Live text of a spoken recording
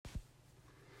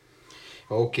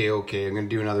Okay. I'm going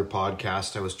to do another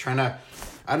podcast.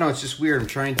 I don't know, it's just weird. I'm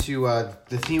trying to,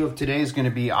 the theme of today is going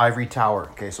to be Ivory Tower.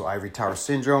 Okay, so Ivory Tower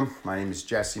Syndrome. My name is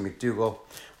Jesse McDougall.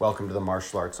 Welcome to the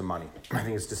Martial Arts of Money. I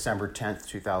think it's December 10th,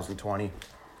 2020.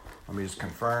 Let me just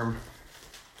confirm.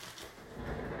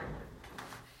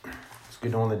 It's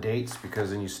good knowing the dates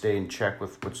because then you stay in check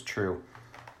with what's true.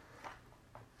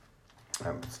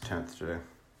 It's 10th today.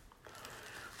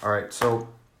 All right, so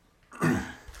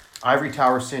Ivory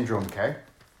Tower Syndrome, okay?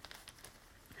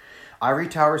 Ivory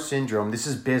Tower Syndrome, this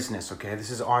is business, okay?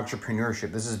 This is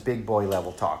entrepreneurship. This is big boy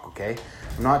level talk, okay?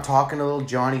 I'm not talking to little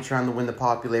Johnny trying to win the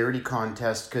popularity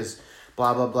contest because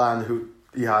blah, blah, blah, and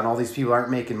all these people aren't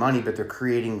making money, but they're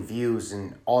creating views,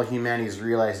 and all humanity is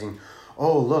realizing,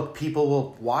 oh, look, people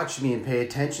will watch me and pay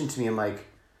attention to me. I'm like,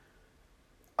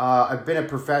 I've been a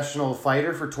professional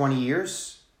fighter for 20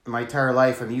 years. My entire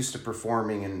life, I'm used to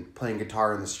performing and playing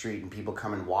guitar in the street and people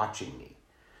coming watching me.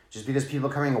 Just because people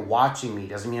coming and watching me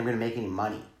doesn't mean I'm going to make any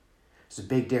money. It's a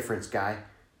big difference, guy.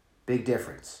 Big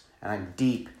difference. And I'm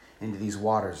deep into these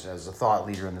waters as a thought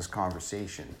leader in this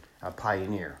conversation. A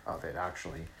pioneer of it,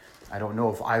 actually. I don't know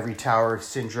if Ivory Tower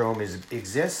Syndrome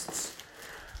exists,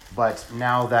 but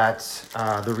now that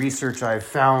the research I've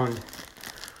found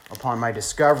upon my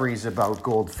discoveries about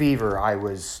gold fever, I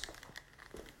was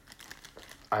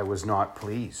not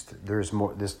pleased. There's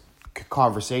more. This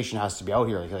conversation has to be out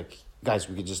here. Like guys,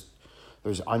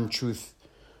 there's untruth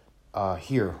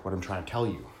here. What I'm trying to tell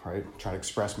you, right? I'm trying to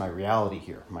express my reality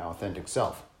here, my authentic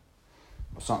self.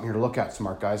 Something here to look at,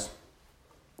 smart guys.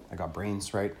 I got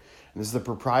brains, right? And this is the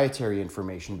proprietary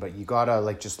information, but you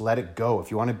gotta just let it go. If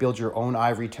you want to build your own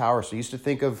ivory tower. So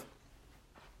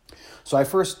I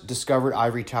first discovered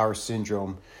Ivory Tower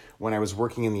Syndrome when I was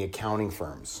working in the accounting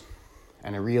firms.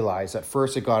 And I realized at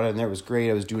first I got in there, it was great.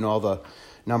 I was doing all the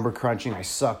number crunching. I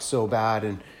sucked so bad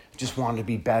and just wanted to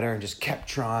be better and just kept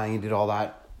trying and did all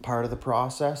that part of the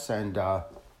process. And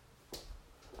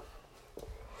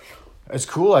it's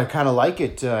cool. I kind of like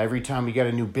it. Every time we get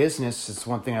a new business, it's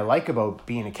one thing I like about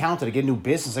being an accountant. I get a new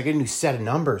business. I get a new set of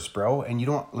numbers, bro. And you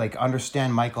don't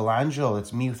understand Michelangelo.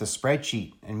 It's me with a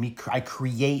spreadsheet and I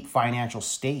create financial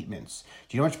statements.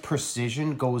 Do you know how much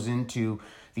precision goes into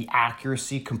the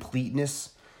accuracy,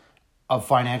 completeness of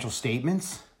financial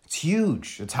statements? It's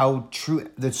huge. It's how true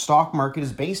the stock market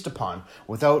is based upon.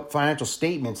 Without financial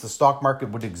statements, the stock market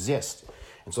would exist.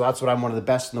 And so that's what I'm one of the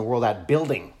best in the world at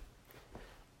building.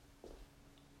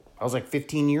 I was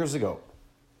 15 years ago.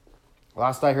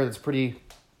 Last I heard, it's pretty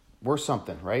worth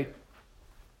something, right?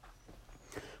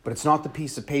 But it's not the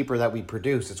piece of paper that we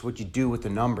produce. It's what you do with the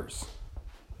numbers.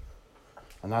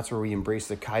 And that's where we embrace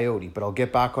the coyote. But I'll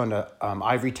get back onto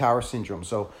Ivory Tower Syndrome.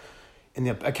 So in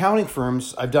the accounting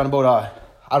firms, I've done about,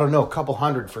 a couple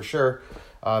hundred for sure,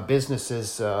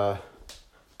 businesses.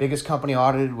 Biggest company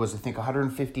audited was, I think,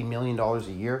 $150 million a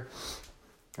year.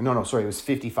 It was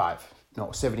 55.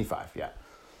 No, 75, yeah.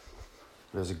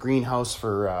 There's a greenhouse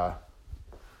for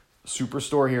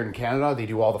Superstore here in Canada. They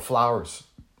do all the flowers.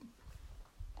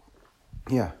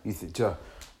 Yeah,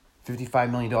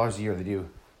 $55 million a year they do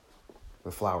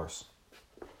with flowers.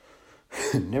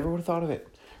 Never would have thought of it,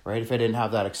 right? If I didn't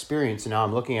have that experience. And now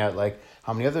I'm looking at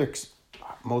how many other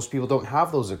most people don't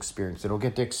have those experiences. They don't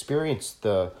get to experience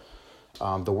the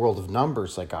world of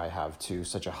numbers like I have to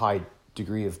such a high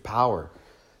degree of power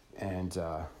and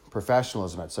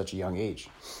professionalism at such a young age.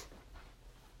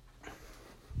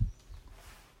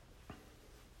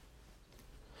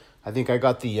 I think I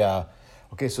got the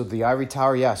so the Ivory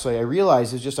Tower, yeah. So I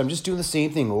realized I'm just doing the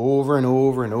same thing over and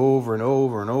over and over and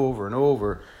over and over and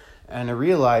over. And I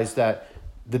realized that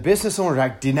the business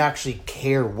owner didn't actually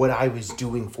care what I was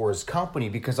doing for his company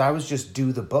because I was just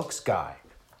do the books guy.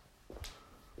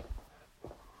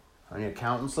 Any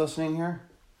accountants listening here?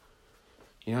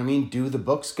 You know what I mean? Do the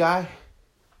books guy?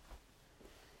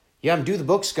 Yeah, I'm do the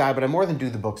books guy, but I'm more than do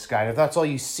the books guy. If that's all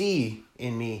you see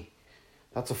in me,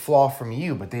 that's a flaw from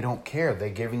you, but they don't care. They're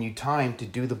giving you time to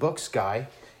do the books guy,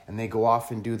 and they go off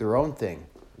and do their own thing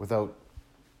without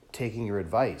taking your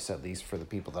advice, at least for the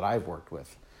people that I've worked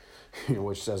with,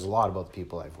 which says a lot about the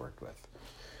people I've worked with.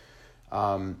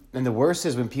 And the worst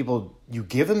is when you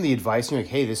give them the advice, and you're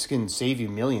like, hey, this can save you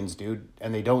millions, dude,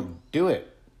 and they don't do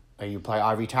it. You apply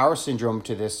Ivory Tower Syndrome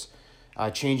to this,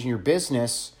 changing your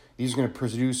business. These are going to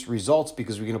produce results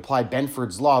because we can apply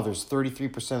Benford's law. There's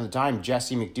 33% of the time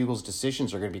Jesse McDougall's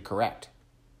decisions are going to be correct.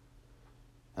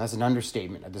 And that's an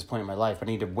understatement at this point in my life. I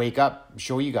need to wake up,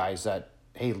 show you guys that,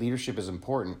 hey, leadership is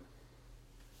important.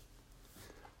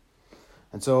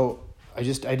 And so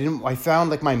I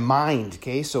found my mind,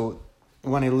 okay? So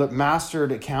when I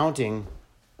mastered accounting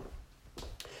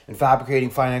and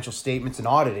fabricating financial statements and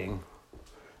auditing,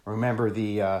 Remember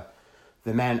the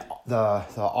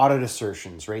audit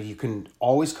assertions, right? You can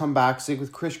always come back. Say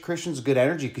with Christians, good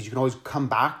energy, because you can always come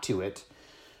back to it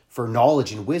for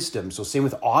knowledge and wisdom. So same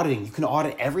with auditing. You can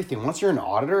audit everything. Once you're an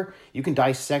auditor, you can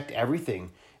dissect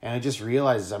everything. And I just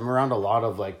realized I'm around a lot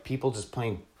of like people just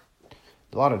playing,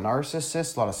 a lot of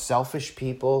narcissists, a lot of selfish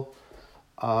people,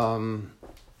 and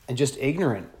just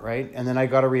ignorant, right? And then I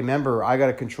got to remember, I got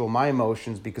to control my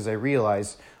emotions, because I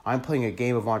realize I'm playing a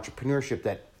game of entrepreneurship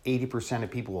that 80%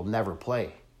 of people will never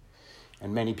play.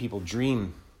 And many people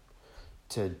dream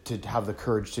to have the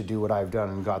courage to do what I've done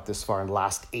and got this far in the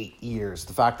last 8 years.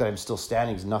 The fact that I'm still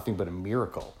standing is nothing but a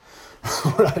miracle.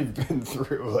 What I've been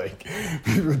through, like,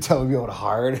 people are telling me how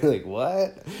hard, like,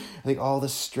 what? Like, all the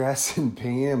stress and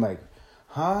pain. I'm like,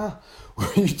 huh?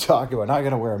 What are you talking about? Now I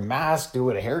gotta wear a mask, do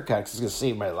it a haircut, because it's gonna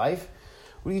save my life?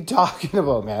 What are you talking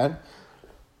about, man?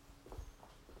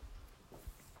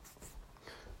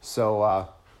 So,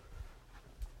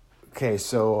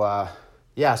 so I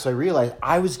realized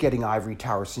I was getting ivory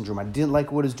tower syndrome. I didn't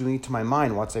like what it was doing to my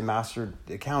mind once I mastered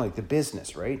accounting, the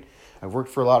business, right? I've worked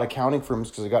for a lot of accounting firms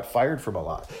because I got fired from a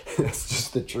lot. That's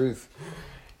just the truth.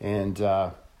 And,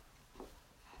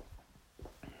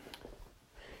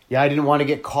 I didn't want to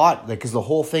get caught, because the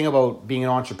whole thing about being an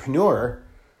entrepreneur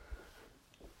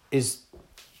is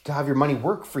to have your money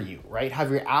work for you, right?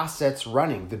 Have your assets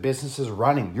running, the business is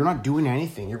running. You're not doing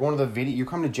anything. You're going to you're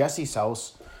coming to Jesse's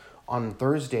house on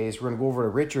Thursdays. We're going to go over to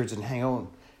Richard's and hang out and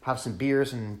have some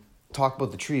beers and talk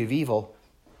about the tree of evil,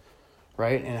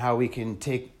 right? And how we can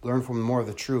learn from more of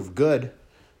the tree of good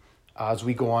as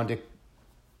we go on to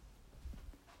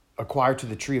acquire to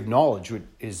the tree of knowledge, which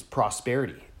is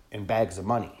prosperity and bags of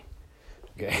money.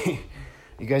 Okay,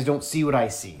 you guys don't see what I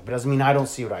see, but it doesn't mean I don't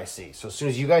see what I see. So as soon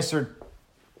as you guys start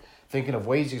thinking of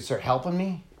ways you can start helping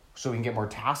me so we can get more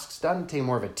tasks done, take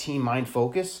more of a team mind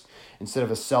focus instead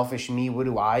of a selfish me, what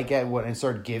do I get, and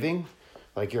start giving,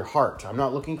 like your heart. I'm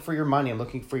not looking for your money, I'm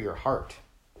looking for your heart.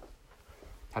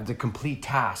 Have to complete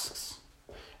tasks,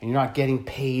 and you're not getting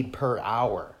paid per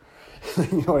hour.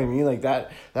 You know what I mean? Like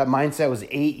that mindset was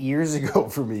 8 years ago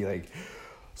for me. Like,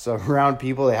 so I'm around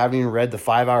people that haven't even read the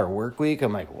 5-hour work week.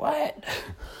 I'm like, what?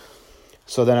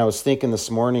 So then I was thinking this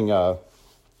morning, you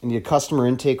need a customer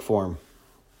intake form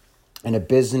and a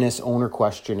business owner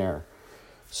questionnaire.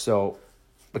 So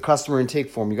the customer intake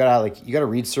form, you gotta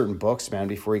read certain books, man,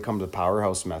 before you come to the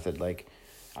Powerhouse Method. Like,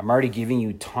 I'm already giving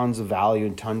you tons of value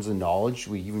and tons of knowledge.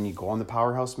 When you go on the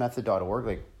powerhousemethod.org,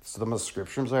 like some of the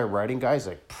scriptures I'm writing, guys,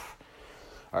 like,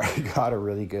 I already got a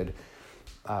really good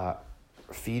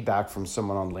feedback from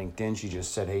someone on LinkedIn. She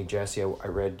just said, hey, Jesse, I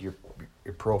read your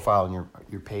profile and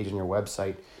your page and your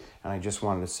website, and I just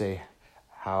wanted to say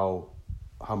how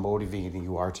motivating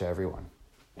you are to everyone.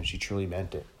 And she truly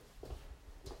meant it.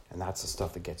 And that's the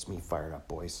stuff that gets me fired up,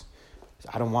 boys.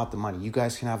 I don't want the money. You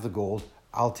guys can have the gold.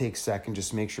 I'll take second.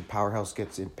 Just make sure Powerhouse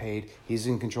gets it paid. He's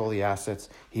in control of the assets.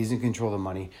 He's in control of the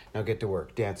money. Now get to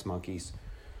work. Dance monkeys.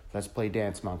 Let's play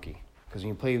dance monkey. Because when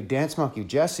you play dance monkey with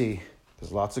Jesse,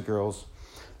 there's lots of girls,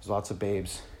 there's lots of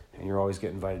babes, and you're always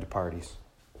getting invited to parties.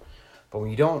 But when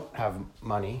you don't have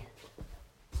money,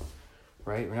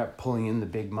 right? We're not pulling in the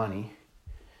big money.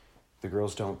 The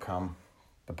girls don't come.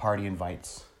 The party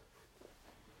invites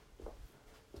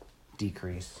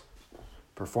decrease.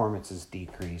 Performances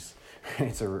decrease.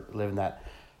 Right? So we're living that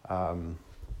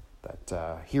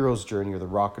hero's journey, or the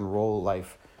rock and roll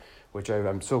life, which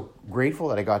I'm so grateful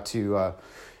that I got to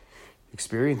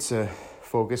experience.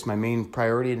 Focus. My main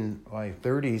priority in my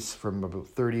 30s, from about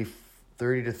 30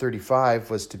 to 35,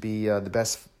 was to be the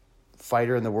best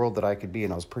fighter in the world that I could be,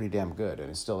 and I was pretty damn good, and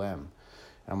I still am.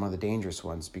 And I'm one of the dangerous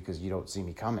ones because you don't see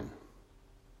me coming.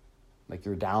 Like,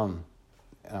 you're down,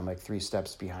 and I'm like 3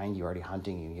 steps behind you, already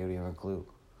hunting you, and you don't even have a clue.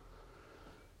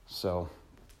 So,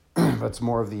 that's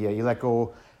more of the, you let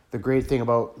go. The great thing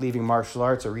about leaving martial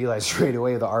arts, I realized straight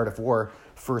away, the art of war,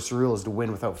 first rule is to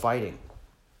win without fighting.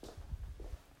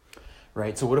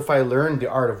 Right? So what if I learned the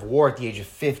art of war at the age of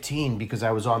 15 because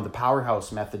I was on the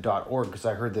powerhousemethod.org, because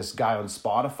I heard this guy on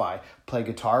Spotify play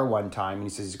guitar one time, and he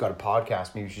says he's got a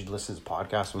podcast. Maybe you should listen to his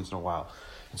podcast once in a while.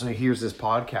 And so he hears this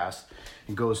podcast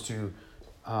and goes to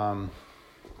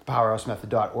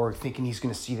powerhousemethod.org thinking he's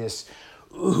going to see this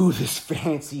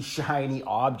fancy, shiny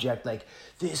object. Like,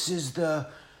 this is the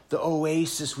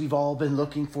oasis we've all been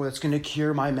looking for that's going to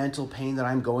cure my mental pain that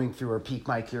I'm going through or pique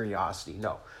my curiosity.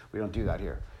 No, we don't do that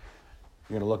here.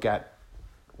 You're going to look at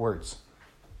words.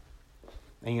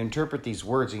 And you interpret these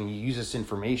words, and you use this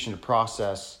information to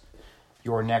process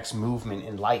your next movement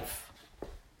in life.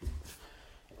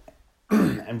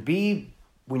 And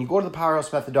when you go to the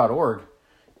powerhousemethod.org,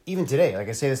 even today, like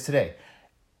I say this today,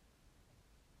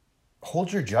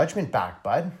 hold your judgment back,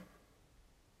 bud,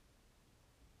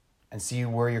 and see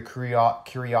where your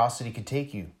curiosity could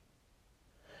take you.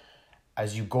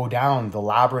 As you go down the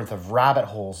labyrinth of rabbit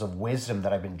holes of wisdom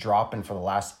that I've been dropping for the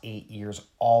last 8 years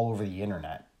all over the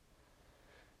internet,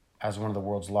 as one of the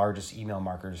world's largest email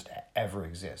marketers to ever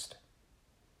exist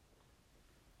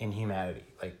in humanity.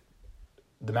 Like,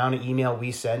 the amount of email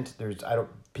we sent,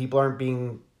 people aren't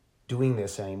doing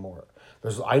this anymore.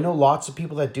 I know lots of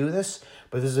people that do this,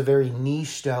 but this is a very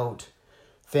niched out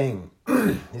thing.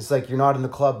 It's like you're not in the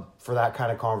club for that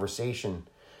kind of conversation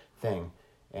thing.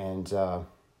 And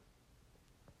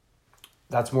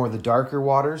that's more the darker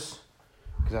waters,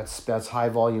 because that's high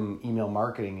volume email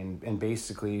marketing, and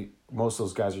basically most of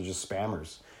those guys are just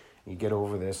spammers. You get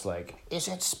over this, like, is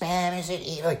it spam? Is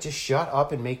it like, just shut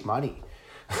up and make money?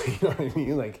 You know what I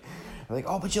mean? Like,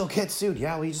 oh, but you'll get sued.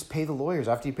 Yeah, well, you just pay the lawyers.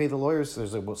 After you pay the lawyers,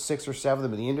 there's about 6 or 7 of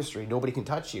them in the industry. Nobody can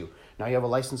touch you. Now you have a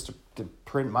license to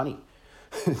print money.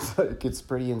 It's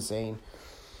pretty insane.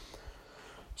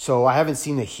 So I haven't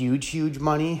seen the huge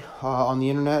money on the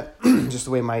internet, just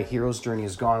the way my hero's journey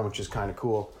has gone, which is kind of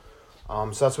cool.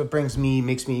 So that's what makes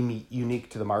me unique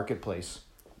to the marketplace.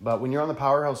 But when you're on the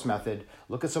Powerhouse method,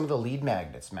 look at some of the lead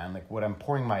magnets, man. Like, what I'm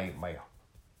pouring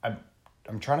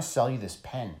I'm trying to sell you this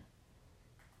pen.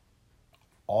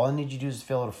 All I need you to do is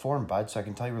fill out a form, bud, so I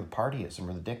can tell you where the party is and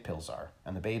where the dick pills are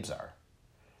and the babes are.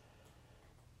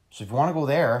 So if you want to go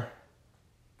there,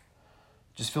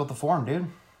 just fill out the form, dude.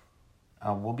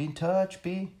 We'll be in touch,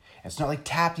 B. It's not like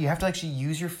tapped. You have to actually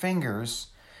use your fingers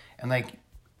and, like,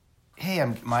 hey,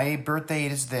 my birthday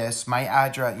is this, my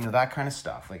address, that kind of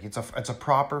stuff. Like, it's a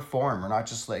proper form. We're not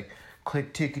just like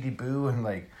click tickety boo and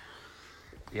like,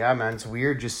 yeah, man, it's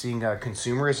weird just seeing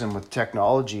consumerism with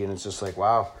technology, and it's just like,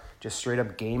 wow, just straight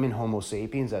up gaming Homo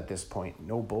sapiens at this point.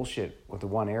 No bullshit with the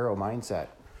one arrow mindset.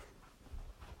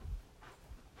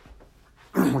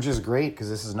 Which is great, because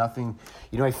this is nothing,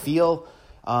 I feel,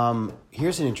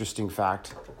 here's an interesting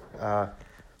fact. Well,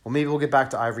 maybe we'll get back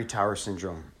to ivory tower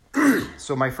syndrome.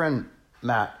 So my friend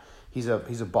Matt, he's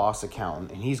a boss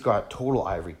accountant, and he's got total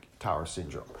ivory tower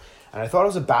syndrome. And I thought it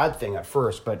was a bad thing at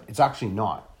first, but it's actually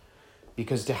not.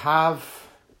 Because to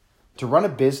run a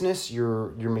business,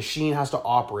 your machine has to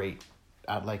operate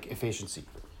at, like, efficiency.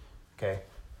 Okay?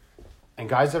 And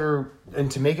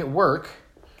to make it work,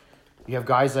 you have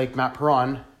guys like Matt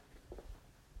Perron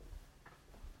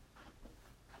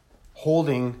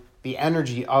holding the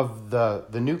energy of the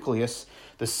nucleus,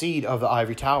 the seed of the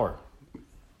ivory tower.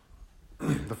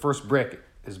 The first brick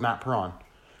is Matt Perron,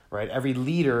 right? Every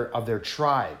leader of their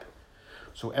tribe.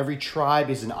 So every tribe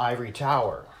is an ivory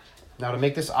tower. Now, to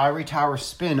make this ivory tower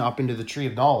spin up into the tree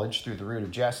of knowledge through the root of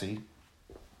Jesse,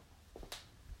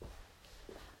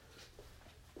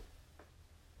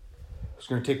 it's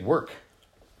going to take work.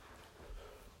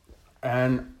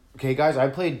 And, okay, guys,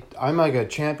 I'm like a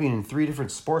champion in 3 different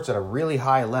sports at a really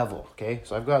high level, okay?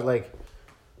 So I've got, like,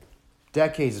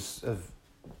 decades of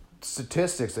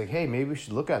statistics. Like, hey, maybe we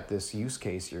should look at this use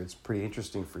case here. It's pretty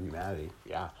interesting for humanity.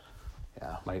 Yeah,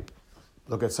 might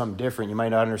look at something different. You might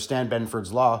not understand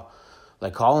Benford's law,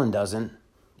 like Colin doesn't,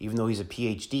 even though he's a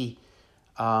PhD,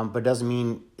 but it doesn't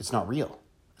mean it's not real.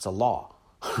 It's a law,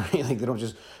 right? Like,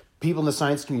 people in the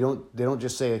science community don't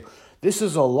just say, this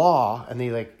is a law, and they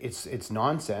it's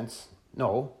nonsense.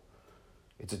 No,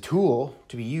 it's a tool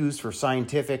to be used for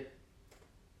scientific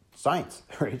science,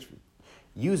 right?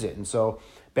 Use it. And so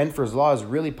Benford's law is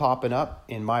really popping up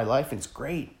in my life, and it's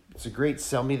great. It's a great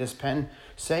sell me this pen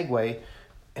segue.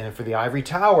 And for the ivory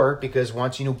tower, because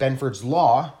once you know Benford's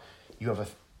law, you have a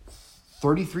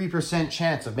 33%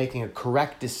 chance of making a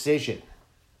correct decision.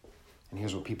 And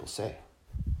here's what people say.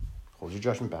 Hold your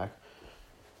judgment back.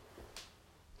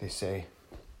 They say,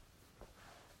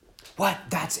 what?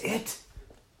 That's it?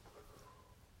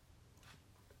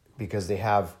 Because they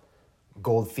have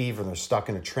gold fever and they're stuck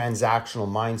in a transactional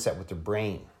mindset with their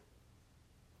brain.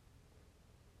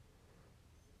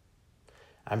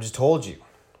 I'm just told you.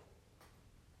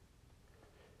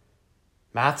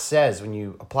 Math says when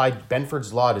you apply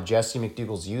Benford's law to Jesse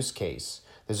McDougall's use case,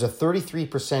 there's a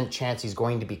 33% chance he's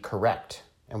going to be correct.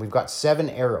 And we've got 7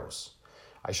 arrows.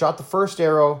 I shot the first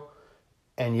arrow,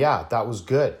 and yeah, that was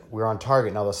good. We're on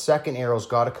target. Now the second arrow's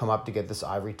got to come up to get this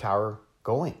ivory tower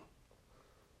going.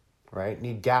 Right?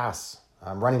 Need gas.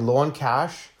 I'm running low on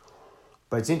cash,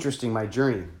 but it's interesting, my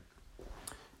journey,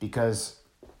 because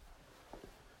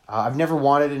I've never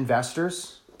wanted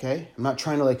investors. Okay, I'm not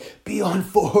trying to be on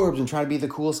Forbes and try to be the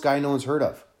coolest guy no one's heard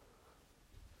of,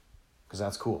 because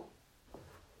that's cool.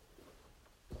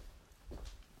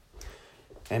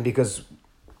 And because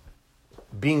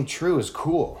being true is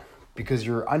cool, because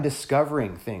you're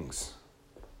undiscovering things.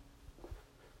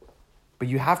 But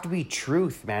you have to be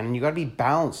truth, man, and you got to be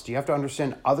balanced. You have to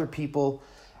understand other people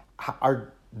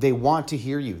they want to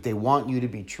hear you. They want you to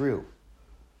be true.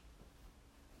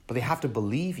 But they have to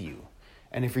believe you.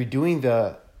 And if you're doing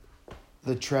the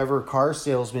Trevor car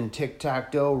salesman,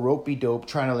 tic-tac-toe, ropey-dope,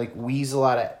 trying to like weasel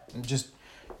out of, just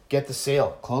get the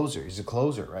sale, closer. He's a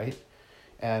closer, right?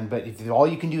 But if all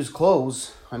you can do is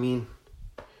close, I mean,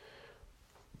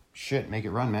 shit, make it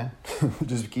run, man.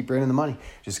 Just keep bringing the money.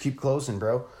 Just keep closing,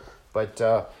 bro. But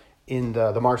in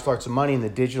the martial arts of money and the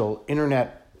digital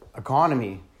internet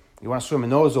economy, you want to swim in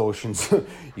those oceans,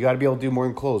 you got to be able to do more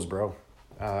than close, bro.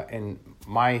 And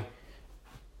my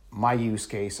use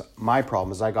case, my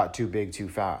problem is I got too big too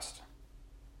fast.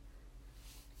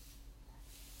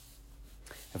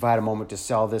 If I had a moment to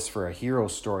sell this for a hero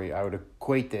story, I would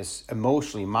equate this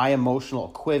emotionally. My emotional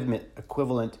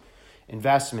equivalent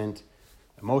investment,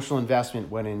 emotional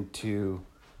investment went into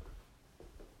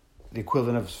the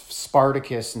equivalent of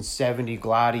Spartacus and 70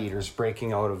 gladiators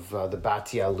breaking out of the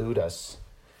Batia Ludas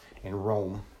in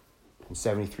Rome in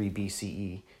 73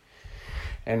 BCE.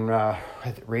 And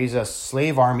raise a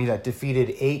slave army that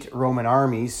defeated 8 Roman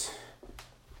armies,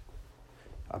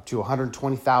 up to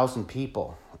 120,000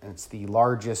 people. And it's the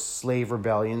largest slave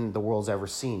rebellion the world's ever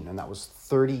seen. And that was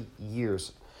 30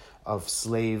 years of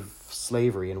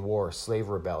slavery and war, slave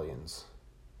rebellions.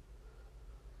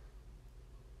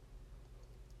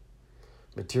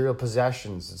 Material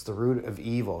possessions, it's the root of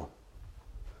evil.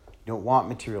 You don't want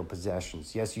material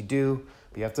possessions. Yes, you do,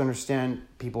 but you have to understand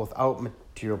people without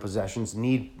material possessions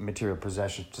need material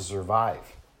possessions to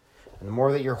survive. And the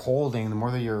more that you're holding, the more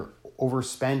that you're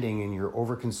overspending and you're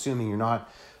overconsuming, you're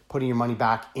not putting your money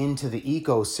back into the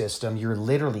ecosystem, you're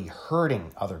literally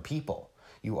hurting other people.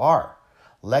 You are.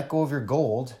 Let go of your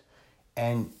gold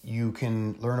and you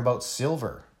can learn about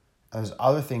silver. There's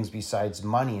other things besides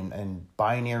money and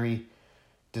binary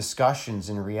discussions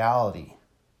in reality.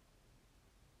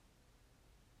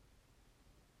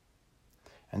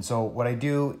 And so what I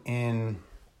do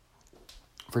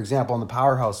for example, in the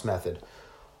Powerhouse Method,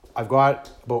 I've got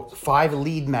about 5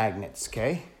 lead magnets,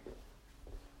 okay?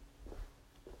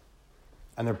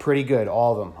 And they're pretty good,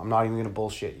 all of them. I'm not even going to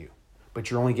bullshit you. But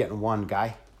you're only getting one,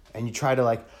 guy. And you try to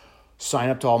like sign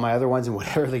up to all my other ones and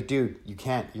whatever they do, you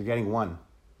can't. You're getting one.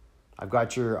 I've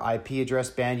got your IP address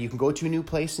banned. You can go to a new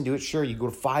place and do it. Sure, you go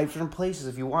to 5 different places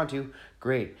if you want to.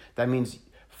 Great. That means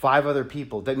 5 other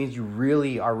people. That means you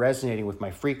really are resonating with my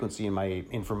frequency and my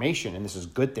information. And this is a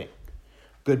good thing.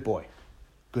 Good boy.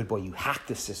 Good boy. You hack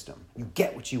the system. You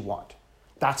get what you want.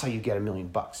 That's how you get $1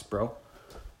 million, bro.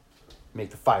 Make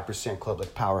the 5% club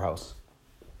like Powerhouse.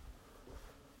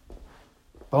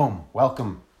 Boom.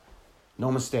 Welcome.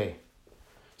 Namaste.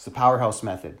 It's the Powerhouse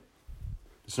Method.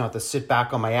 It's not the sit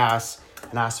back on my ass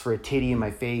and ask for a titty in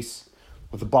my face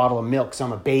with a bottle of milk because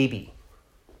I'm a baby.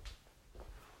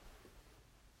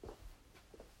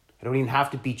 I don't even have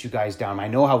to beat you guys down. I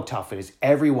know how tough it is.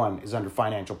 Everyone is under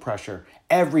financial pressure.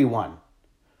 Everyone.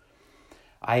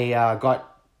 I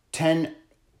got 10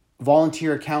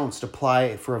 volunteer accounts to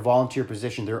apply for a volunteer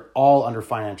position. They're all under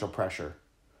financial pressure.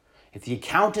 If the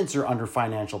accountants are under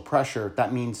financial pressure,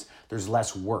 that means there's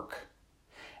less work.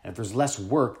 And if there's less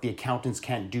work, the accountants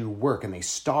can't do work and they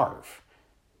starve.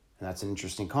 And that's an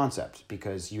interesting concept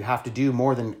because you have to do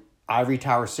more than ivory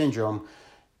tower syndrome.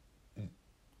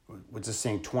 What's this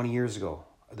saying? 20 years ago,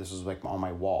 this was like on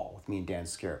my wall with me and Dan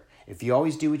Scarrett. If you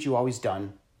always do what you always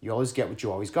done, you always get what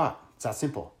you always got. It's that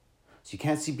simple. So you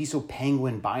can't be so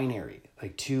penguin binary,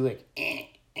 like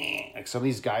like some of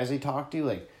these guys I talk to,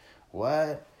 like,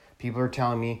 what? People are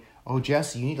telling me, oh,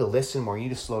 Jesse, you need to listen more. You need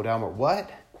to slow down more.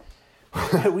 What?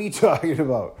 What are you talking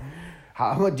about?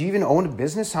 How much do you even own a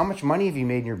business? How much money have you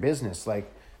made in your business?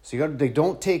 Like, so they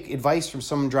don't take advice from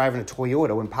someone driving a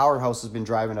Toyota when Powerhouse has been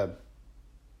driving a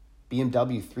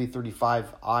BMW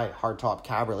 335i hardtop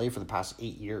cabriolet for the past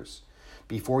 8 years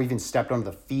before we even stepped onto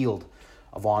the field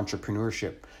of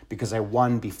entrepreneurship, because I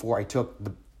won before I took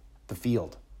the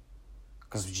field.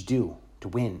 Because what you do to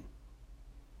win.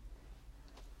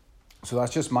 So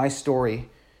that's just my story.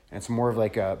 And it's more of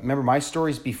like remember my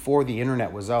story's before the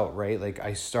internet was out, right? Like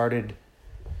I started,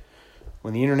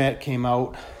 when the internet came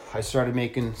out, I started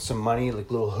making some money, like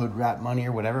little hood rat money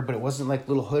or whatever, but it wasn't like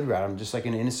little hood rat. I'm just like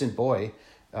an innocent boy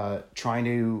trying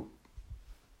to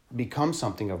become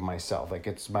something of myself. Like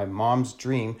it's my mom's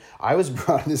dream.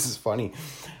 This is funny.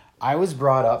 I was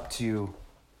brought up to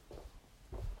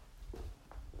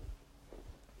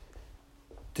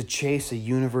chase a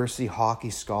university hockey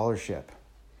scholarship.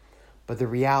 But the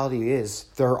reality is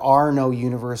there are no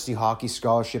university hockey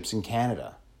scholarships in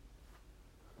Canada.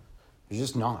 There's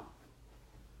just not.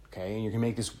 okay? And you can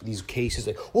make these cases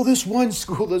like, oh, this one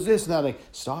school does this and that. Like,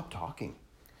 stop talking.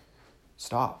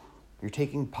 Stop. You're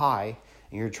taking pi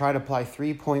and you're trying to apply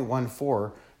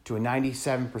 3.14 to a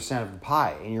 97% of the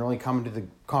pie, and you're only coming to the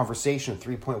conversation of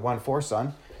 3.14,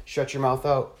 son. Shut your mouth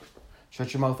out.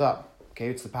 Shut your mouth up. Okay,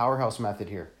 it's the powerhouse method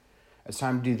here. It's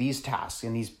time to do these tasks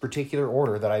in these particular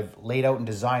order that I've laid out and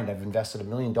designed. I've invested $1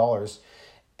 million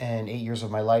and 8 years of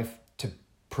my life to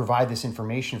provide this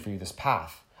information for you, this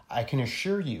path. I can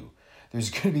assure you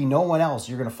there's going to be no one else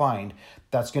you're going to find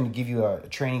that's going to give you a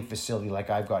training facility like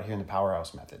I've got here in the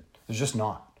powerhouse method. There's just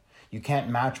not. You can't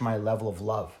match my level of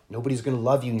love. Nobody's going to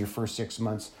love you in your first 6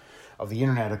 months of the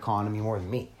internet economy more than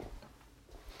me.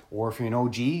 Or if you're an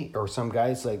OG or some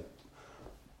guys like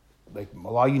a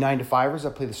lot of you 9-to-5ers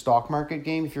that play the stock market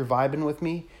game, if you're vibing with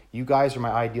me, you guys are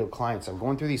my ideal clients. I'm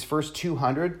going through these first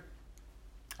 200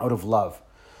 out of love.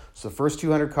 So the first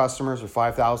 200 customers are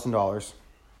 $5,000.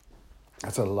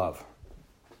 That's out of love.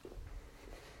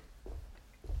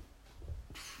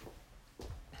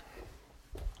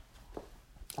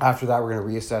 After that, we're going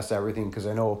to reassess everything because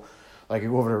I know, like, I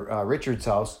go over to Richard's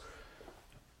house.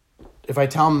 If I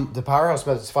tell him the powerhouse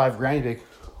method's $5,000, he'd be like,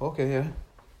 okay, yeah.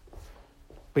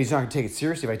 But he's not going to take it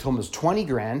seriously. If I told him it was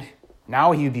 $20,000,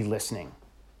 now he'd be listening,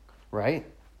 right?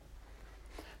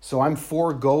 So I'm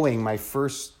foregoing my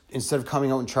first, instead of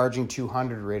coming out and charging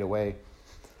 $200 right away,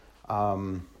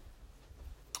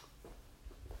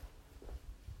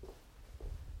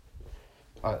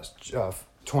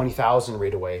 $20,000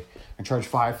 right away. I charge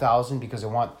 $5,000 because I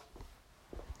want,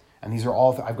 and these are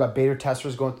all, I've got beta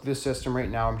testers going through the system right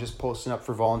now. I'm just posting up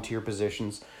for volunteer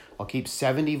positions. I'll keep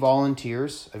 70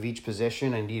 volunteers of each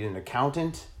position. I need an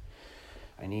accountant.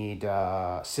 I need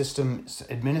a systems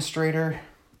administrator.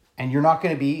 And you're not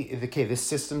going to be, okay, this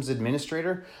systems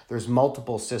administrator, there's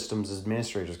multiple systems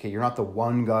administrators. Okay, you're not the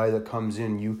one guy that comes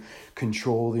in, you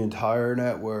control the entire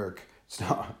network. It's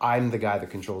not, I'm the guy that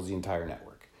controls the entire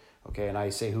network. Okay, and I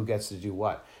say who gets to do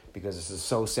what, because this is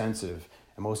so sensitive.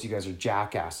 And most of you guys are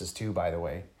jackasses too, by the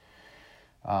way.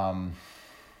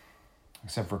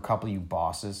 Except for a couple of you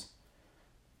bosses.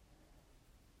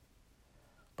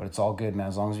 But it's all good, man.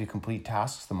 As long as you complete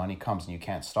tasks, the money comes and you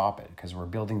can't stop it. Because we're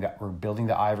building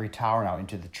the ivory tower now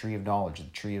into the tree of knowledge, the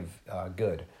tree of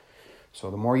good.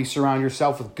 So the more you surround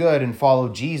yourself with good and follow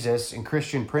Jesus and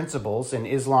Christian principles and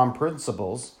Islam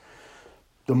principles,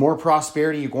 the more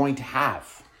prosperity you're going to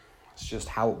have. It's just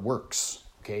how it works.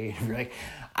 Okay, if you're like,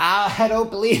 I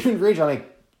don't believe in religion. I'm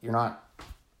like, you're not.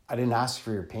 I didn't ask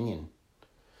for your opinion.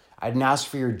 I didn't ask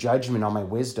for your judgment on my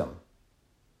wisdom.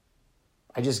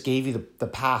 I just gave you the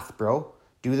path, bro.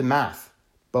 Do the math.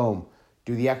 Boom.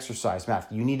 Do the exercise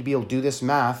math. You need to be able to do this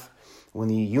math when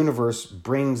the universe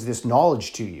brings this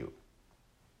knowledge to you.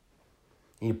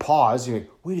 And you pause. You're like,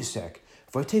 wait a sec.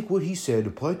 If I take what he said,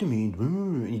 apply it to me,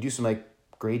 and you do some like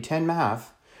grade 10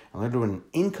 math, and learn what an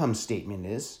income statement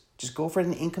is, just go for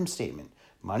an income statement.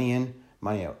 Money in,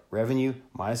 money out. Revenue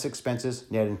minus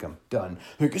expenses, net income. Done.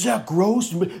 Like, is that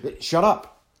gross? Shut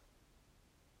up.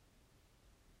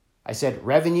 I said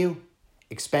revenue,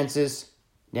 expenses,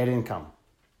 net income.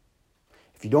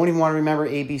 If you don't even want to remember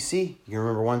ABC, you can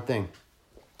remember one thing.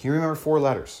 Can you remember 4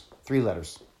 letters? 3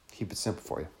 letters. Keep it simple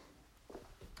for you.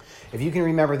 If you can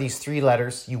remember these 3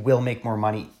 letters, you will make more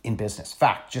money in business.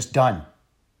 Fact, just done.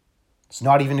 It's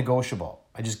not even negotiable.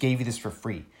 I just gave you this for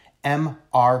free.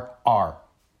 MRR.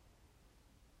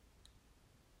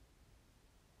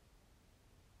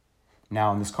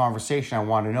 Now, in this conversation, I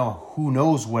want to know who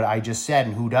knows what I just said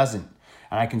and who doesn't.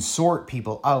 And I can sort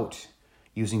people out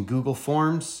using Google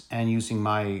Forms and using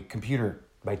my computer,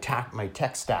 my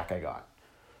tech stack I got.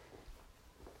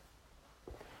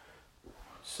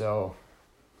 So,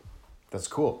 that's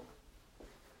cool.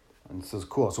 And this is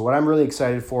cool. So what I'm really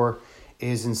excited for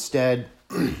is instead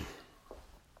of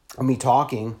me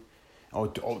talking, is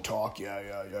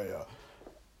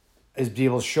be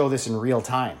able to show this in real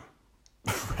time.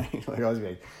 Right? Like I was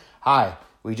like, hi,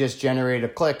 we just generated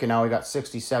a click and now we got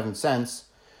 67 cents.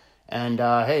 And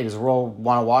hey, does the world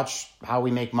want to watch how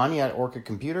we make money at Orchid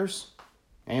Computers?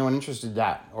 Anyone interested in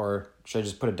that? Or should I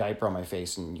just put a diaper on my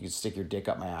face and you can stick your dick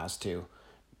up my ass too?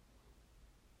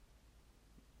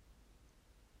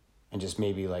 And just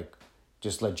maybe like,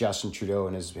 just let Justin Trudeau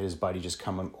and his buddy just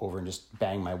come over and just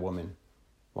bang my woman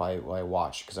while I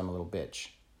watch because I'm a little bitch.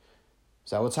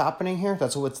 Is that what's happening here?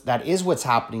 That is what's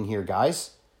happening here,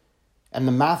 guys. And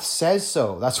the math says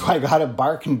so. That's why I gotta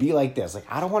bark and be like this. Like,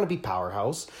 I don't want to be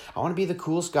powerhouse. I want to be the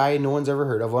coolest guy no one's ever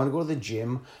heard of. I want to go to the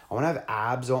gym. I want to have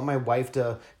abs. I want my wife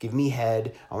to give me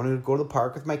head. I want to go to the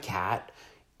park with my cat.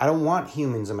 I don't want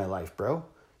humans in my life, bro.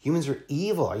 Humans are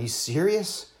evil. Are you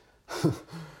serious?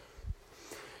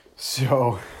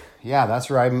 So, yeah, that's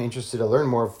where I'm interested to learn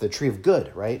more of the tree of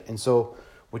good, right? And so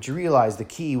what you realize, the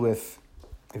key with,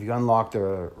 if you unlock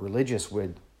the religious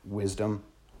wisdom,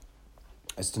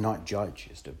 is to not judge,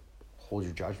 is to hold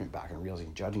your judgment back and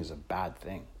realizing judging is a bad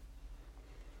thing.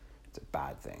 It's a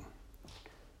bad thing.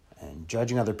 And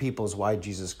judging other people is why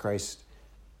Jesus Christ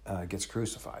gets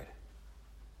crucified.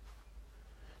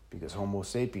 Because Homo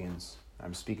sapiens,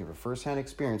 I'm speaking from firsthand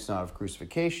experience, not of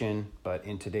crucifixion, but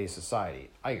in today's society,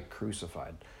 I get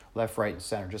crucified. Left, right, and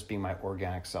center, just being my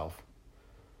organic self.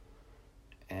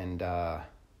 And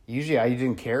usually I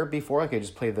didn't care before. Like I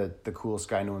just play the coolest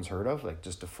guy no one's heard of. Like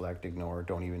just deflect, ignore,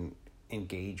 don't even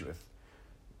engage with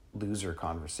loser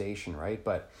conversation, right?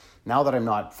 But now that I'm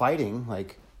not fighting,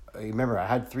 like, remember I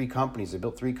had 3 companies. I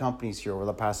built 3 companies here over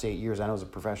the past 8 years. I was a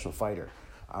professional fighter.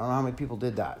 I don't know how many people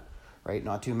did that, right?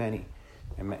 Not too many.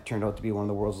 And it turned out to be one of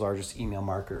the world's largest email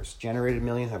marketers. Generated $1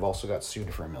 million. I've also got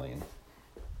sued for $1 million.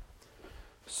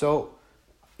 So,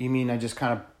 you mean I just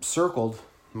kind of circled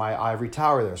my ivory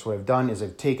tower there. So what I've done is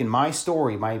I've taken my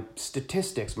story, my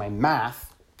statistics, my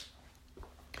math.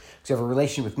 Because you have a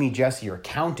relation with me, Jesse, your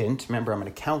accountant. Remember, I'm an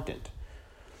accountant.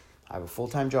 I have a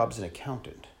full-time job as an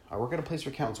accountant. I work at a place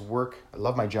where accountants work. I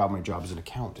love my job. My job is an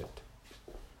accountant.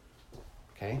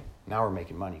 Okay? Now we're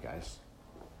making money, guys.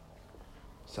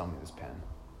 Sell me this pen.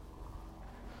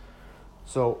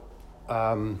 So,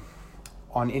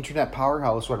 on Internet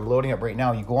Powerhouse, what I'm loading up right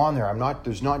now, you go on there,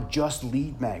 there's not just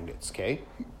lead magnets, okay?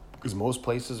 Because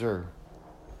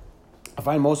I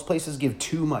find most places give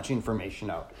too much information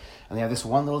out. And they have this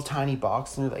one little tiny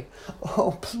box and they're like,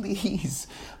 oh, please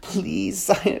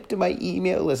sign up to my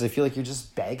email list. I feel like you're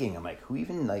just begging. I'm like, who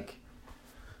even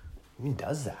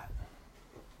does that,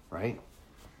 right?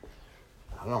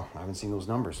 I don't know. I haven't seen those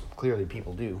numbers. Clearly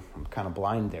people do. I'm kind of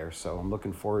blind there. So I'm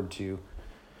looking forward to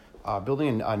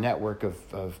building a network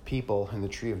of people in the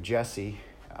tree of Jesse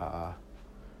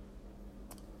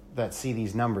that see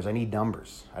these numbers. I need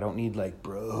numbers. I don't need like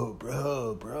bro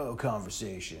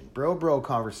conversation. Bro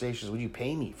conversations. Would you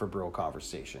pay me for bro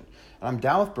conversation? And I'm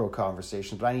down with bro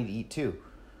conversations, but I need to eat too.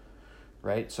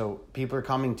 Right? So people are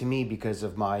coming to me because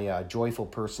of my joyful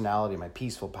personality, my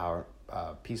peaceful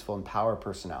and power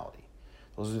personality.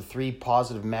 Those are the 3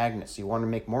 positive magnets. You want to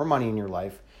make more money in your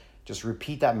life, just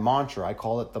repeat that mantra. I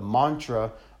call it the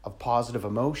mantra of positive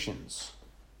emotions.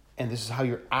 And this is how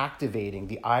you're activating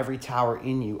the ivory tower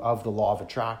in you of the law of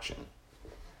attraction.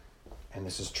 And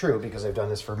this is true because I've done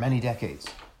this for many decades.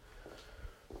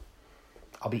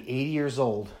 I'll be 80 years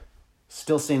old,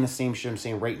 still saying the same shit I'm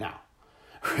saying right now.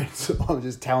 Right? So I'm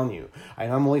just telling you. I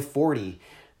know I'm only 40,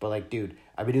 but like, dude,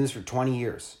 I've been doing this for 20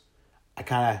 years. I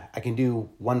can do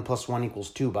 1 + 1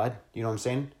 = 2, bud. You know what I'm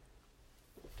saying?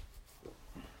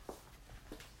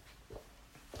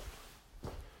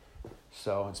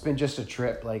 So it's been just a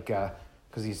trip, like,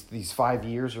 because these 5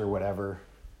 years or whatever,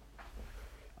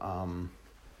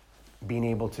 being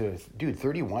able to, dude,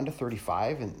 31 to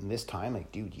 35, and this time,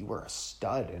 like, dude, you were a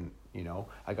stud, and, you know,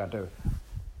 I got to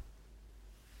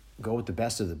go with the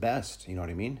best of the best, you know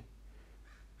what I mean?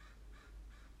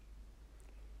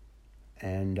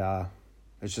 And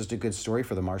it's just a good story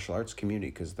for the martial arts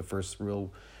community, because the first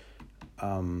rule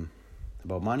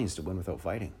about money is to win without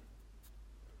fighting,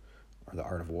 or the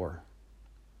art of war.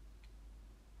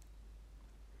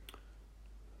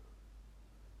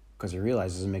 Because I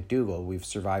realize as a McDougall, we've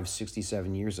survived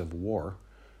 67 years of war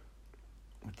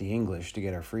with the English to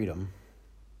get our freedom.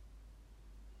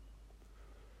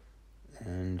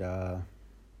 And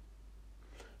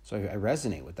so I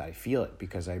resonate with that. I feel it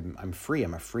because I'm free.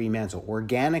 I'm a free man. So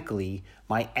organically,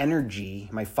 my energy,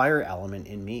 my fire element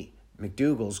in me,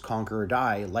 McDougall's Conquer or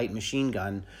Die, light machine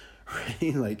gun,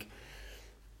 right? Like,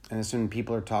 and that's when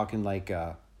people are talking like,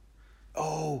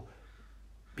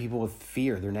 people with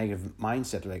fear, their negative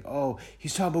mindset. They're like, oh,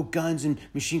 he's talking about guns and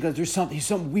machine guns. There's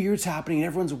something weird's happening and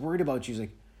everyone's worried about you. He's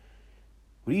like,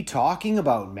 what are you talking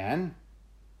about, man?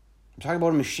 I'm talking about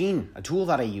a machine, a tool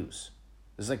that I use.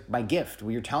 This is like my gift.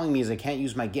 What you're telling me is I can't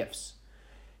use my gifts.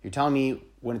 You're telling me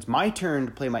when it's my turn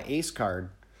to play my ace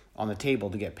card on the table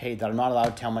to get paid, that I'm not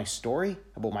allowed to tell my story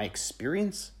about my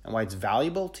experience and why it's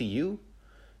valuable to you,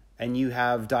 and you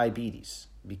have diabetes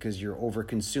because you're over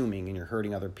consuming and you're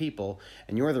hurting other people,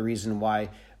 and you're the reason why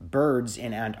birds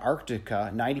in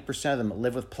Antarctica, 90% of them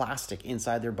live with plastic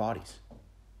inside their bodies.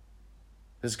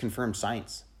 This is confirmed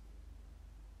science.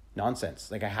 Nonsense.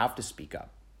 Like, I have to speak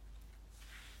up.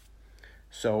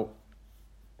 So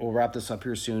we'll wrap this up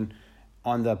here soon.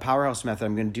 On the Powerhouse Method,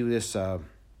 I'm going to do this.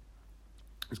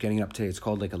 It's getting up today. It's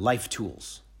called like a life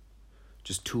tools.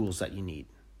 Just tools that you need.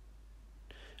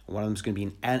 One of them is going to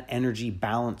be an energy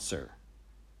balancer.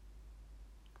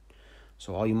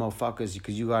 So all you motherfuckers,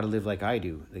 because you got to live like I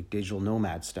do, like digital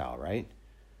nomad style, right?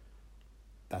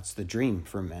 That's the dream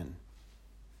for men.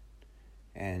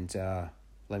 And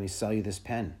let me sell you this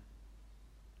pen.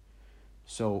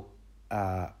 So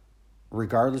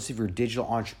regardless if you're a digital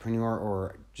entrepreneur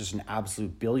or just an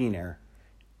absolute billionaire,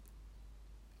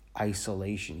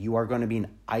 isolation. You are going to be in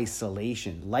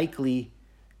isolation. Likely,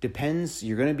 depends.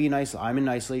 You're going to be in isolation. I'm in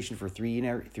isolation for 3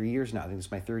 years now. I think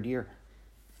it's my 3rd year.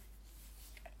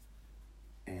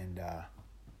 And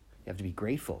you have to be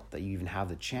grateful that you even have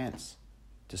the chance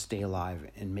to stay alive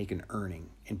and make an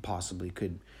earning and possibly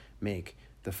could make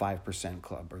the 5%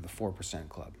 club or the 4%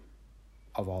 club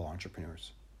of all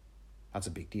entrepreneurs. That's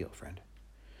a big deal, friend.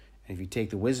 And if you take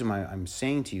the wisdom I'm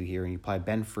saying to you here and you apply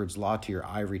Benford's law to your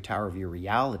ivory tower of your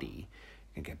reality,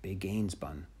 you can get big gains,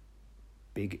 Bun.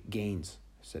 Big gains,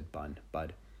 said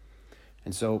Bud.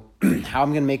 And so how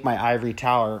I'm going to make my ivory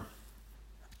tower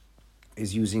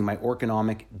is using my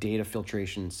Orconomic data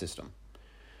filtration system.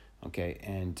 Okay,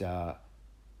 and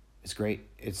it's great.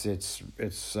 It's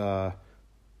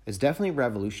definitely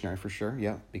revolutionary for sure,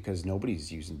 yeah, because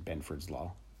nobody's using Benford's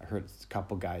law. I heard a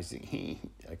couple guys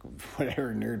like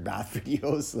whatever nerd math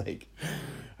videos. Like,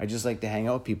 I just like to hang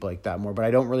out with people like that more, but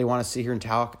I don't really want to sit here and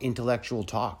talk intellectual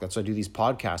talk. That's what I do these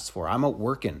podcasts for. I'm out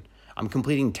working. I'm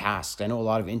completing tasks. I know a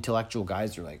lot of intellectual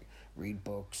guys are like, read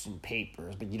books and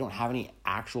papers, but you don't have any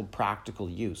actual practical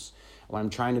use. When I'm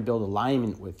trying to build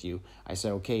alignment with you, I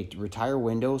said, okay, retire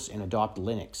Windows and adopt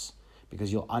Linux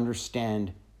because you'll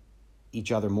understand each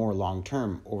other more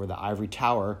long-term over the ivory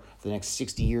tower for the next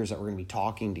 60 years that we're going to be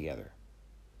talking together.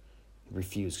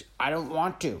 Refuse. I don't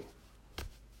want to.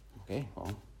 Okay,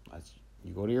 well,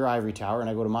 you go to your ivory tower and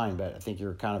I go to mine, but I think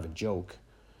you're kind of a joke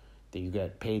that you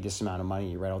get paid this amount of money,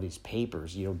 you write all these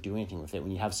papers, you don't do anything with it. When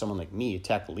you have someone like me, a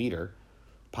tech leader,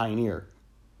 pioneer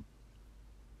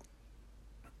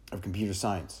of computer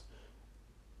science,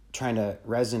 trying to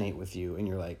resonate with you and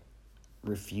you're like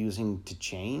refusing to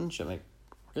change, I'm like,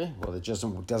 okay, well, it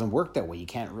doesn't work that way. You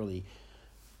can't really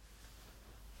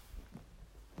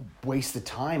waste the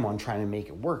time on trying to make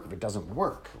it work if it doesn't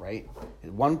work, right?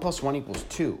 1 + 1 =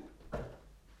 2.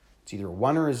 It's either a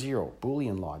 1 or a 0.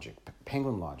 Boolean logic,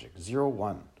 penguin logic, 0,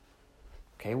 1.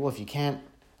 Okay, well, if you can't,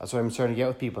 that's what I'm starting to get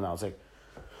with people now. It's like,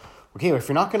 okay, if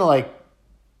you're not going to like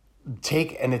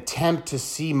take an attempt to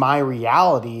see my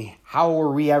reality, how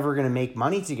are we ever going to make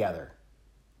money together?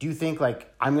 Do you think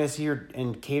like I'm going to sit here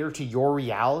and cater to your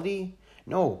reality?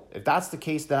 No, if that's the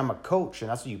case, then I'm a coach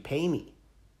and that's what you pay me.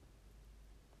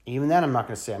 Even then, I'm not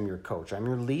going to say I'm your coach. I'm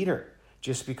your leader.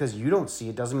 Just because you don't see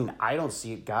it doesn't mean I don't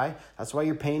see it, guy. That's why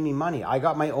you're paying me money. I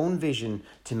got my own vision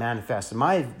to manifest, and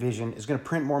my vision is going to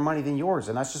print more money than yours,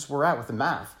 and that's just where we're at with the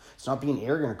math. It's not being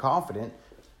arrogant or confident.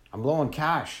 I'm low on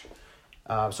cash.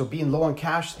 So being low on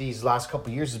cash these last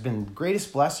couple of years has been the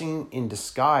greatest blessing in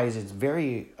disguise. It's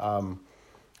very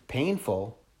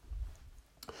painful.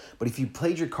 But if you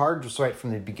played your cards right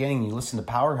from the beginning, you listen to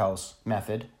Powerhouse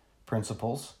Method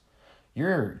principles,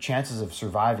 your chances of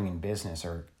surviving in business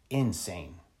are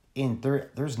insane.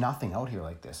 There's nothing out here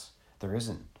like this. There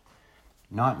isn't.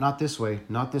 Not this way.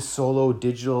 Not this solo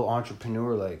digital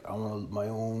entrepreneur. Like, I want my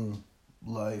own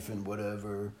life and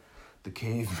whatever. The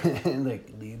caveman,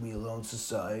 like, leave me alone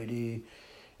society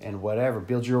and whatever.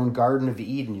 Build your own Garden of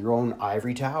Eden, your own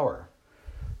ivory tower,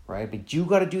 right? But you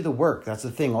got to do the work. That's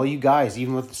the thing. All you guys,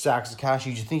 even with the sacks of cash,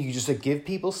 you just think you just like give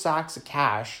people sacks of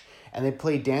cash and they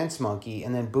play dance monkey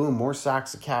and then boom, more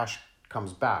sacks of cash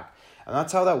comes back. And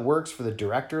that's how that works for the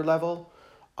director level,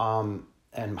 and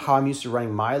how I'm used to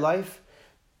running my life.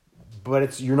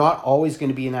 But you're not always going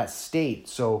to be in that state.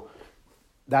 So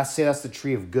that's the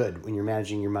tree of good when you're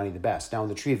managing your money the best. Now, in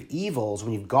the tree of evil is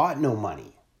when you've got no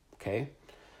money. Okay.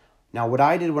 Now, what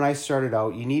I did when I started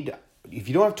out, if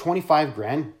you don't have 25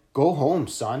 grand, go home,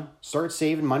 son. Start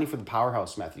saving money for the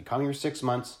Powerhouse Method. Come here 6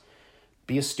 months,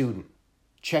 be a student.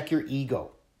 Check your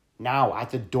ego. Now, at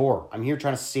the door, I'm here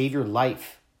trying to save your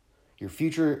life. Your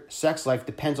future sex life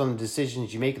depends on the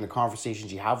decisions you make and the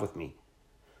conversations you have with me.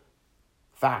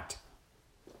 Fact.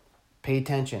 Pay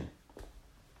attention.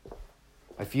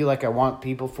 I feel like I want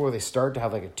people before they start to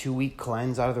have like a 2-week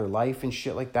cleanse out of their life and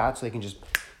shit like that so they can just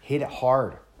hit it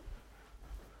hard.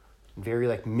 Very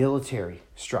like military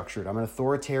structured. I'm an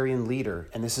authoritarian leader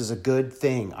and this is a good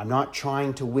thing. I'm not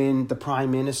trying to win the Prime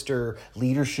Minister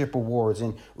leadership awards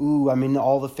and I'm in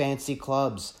all the fancy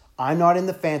clubs. I'm not in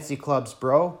the fancy clubs,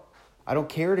 bro. I don't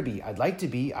care to be. I'd like to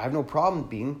be. I have no problem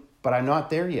being, but I'm not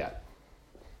there yet.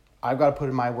 I've got to put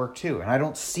in my work too. And I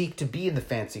don't seek to be in the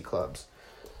fancy clubs.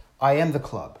 I am the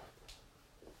club,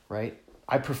 right?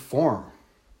 I perform.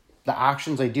 The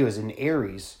actions I do as an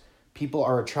Aries, people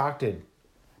are attracted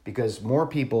because more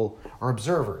people are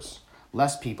observers,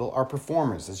 less people are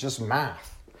performers. It's just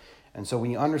math. And so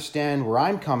when you understand where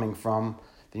I'm coming from,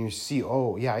 then you see,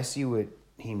 oh, yeah, I see what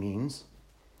he means.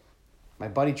 My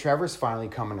buddy Trevor's finally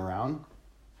coming around.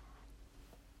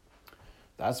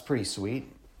 That's pretty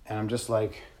sweet. And I'm just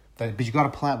like, but you got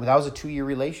to plan. But that was a 2-year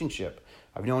relationship.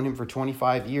 I've known him for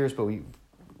 25 years, but we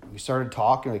started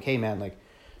talking like, hey, man, like,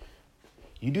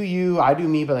 you do you, I do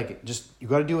me, but like, just, you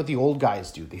got to do what the old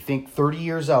guys do. They think 30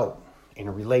 years out in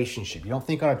a relationship. You don't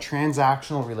think on a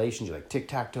transactional relationship, like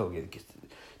tic-tac-toe,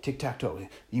 tic-tac-toe.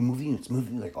 You move units,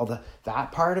 like all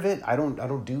that part of it. I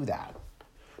don't do that.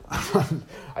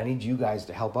 I need you guys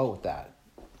to help out with that.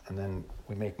 And then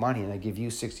we make money and I give you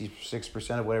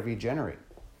 66% of whatever you generate.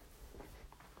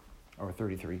 Or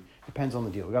 33. Depends on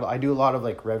the deal. I do a lot of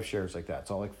like rev shares like that.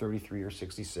 It's all like 33 or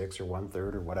 66 or 1/3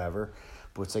 or whatever.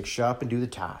 But it's like, shut up and do the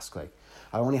task. Like,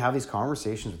 I don't want to have these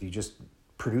conversations with you. Just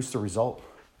produce the result.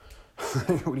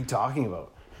 What are you talking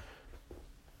about?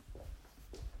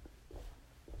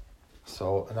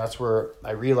 So, and that's where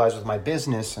I realized with my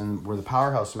business and where the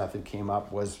powerhouse method came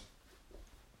up was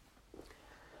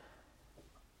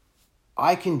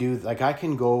I can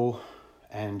go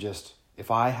and just,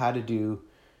 if I had to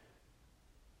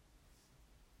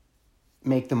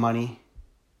make the money,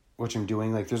 which I'm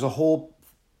doing, like there's a whole,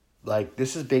 like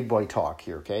this is big boy talk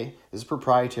here, okay? This is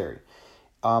proprietary.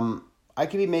 I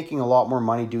could be making a lot more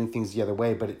money doing things the other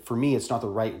way, but for me, it's not the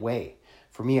right way.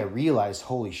 For me, I realized,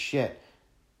 holy shit,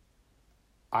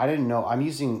 I didn't know. I'm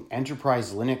using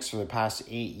Enterprise Linux for the past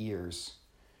 8 years,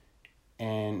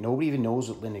 and nobody even knows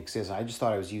what Linux is. I just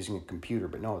thought I was using a computer,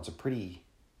 but no, this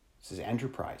is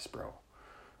Enterprise, bro.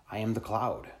 I am the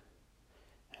cloud.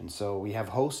 And so we have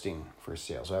hosting for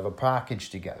sale. So I have a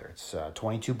package together. It's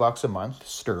 $22 a month,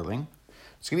 sterling.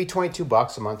 It's going to be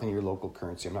 $22 a month in your local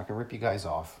currency. I'm not going to rip you guys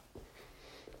off.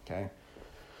 Okay?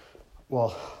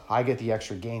 Well, I get the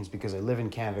extra gains because I live in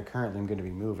Canada currently. I'm going to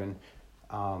be moving.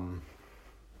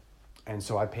 And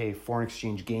so I pay foreign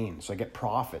exchange gains. So I get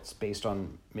profits based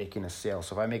on making a sale.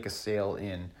 So if I make a sale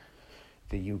in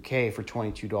the UK for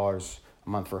 $22 a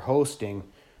month for hosting,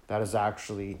 that is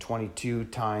actually 22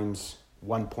 times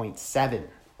 1.7,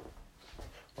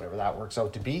 whatever that works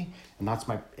out to be. And that's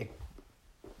my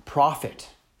profit.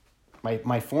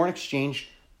 My foreign exchange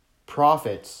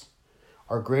profits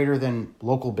are greater than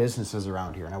local businesses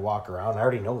around here. And I walk around, I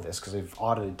already know this because I've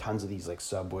audited tons of these like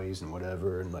Subways and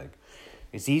whatever. And like,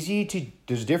 it's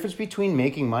there's a difference between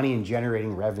making money and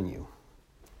generating revenue.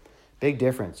 Big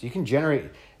difference. You can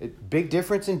big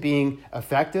difference in being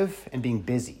effective and being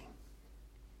busy.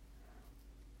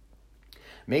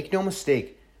 Make no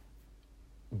mistake,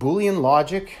 Boolean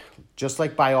logic, just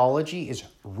like biology, is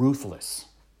ruthless.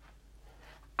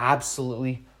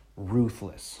 Absolutely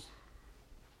ruthless.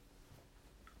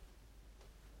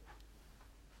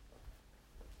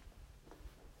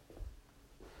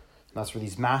 And that's where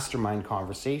these mastermind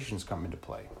conversations come into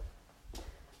play.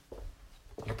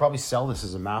 You could probably sell this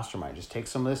as a mastermind. Just take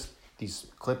some of these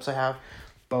clips I have,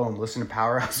 boom, listen to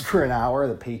Powerhouse for an hour,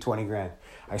 they'll pay 20 grand.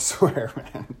 I swear,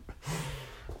 man.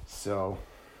 So,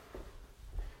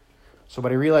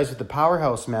 but I realized with the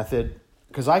Powerhouse method,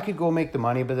 because I could go make the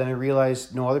money, but then I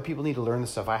realized, no, other people need to learn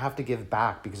this stuff. I have to give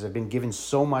back because I've been given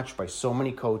so much by so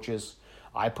many coaches.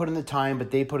 I put in the time,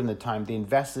 but they put in the time. They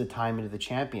invested the time into the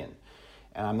champion,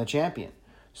 and I'm the champion.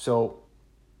 So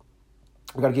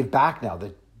I've got to give back now.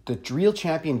 The real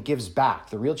champion gives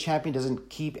back. The real champion doesn't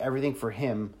keep everything for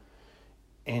him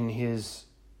in his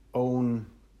own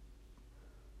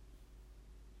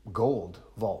gold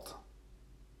vault.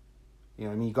 You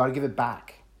know what I mean? You got to give it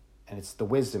back. And it's the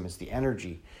wisdom, it's the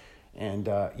energy. And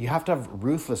you have to have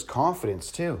ruthless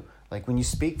confidence too. Like when you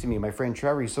speak to me, my friend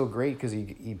Trevor, he's so great because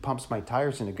he pumps my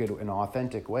tires in an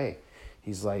authentic way.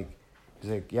 He's like,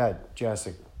 yeah, Jess,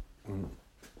 like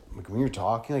when you're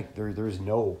talking, like there's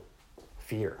no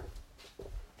fear.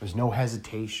 There's no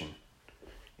hesitation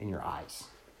in your eyes.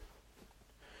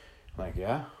 I'm like,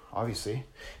 yeah, obviously.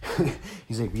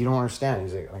 He's like, you don't understand.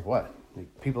 He's like what?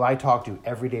 Like, people I talk to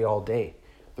every day, all day,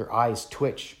 their eyes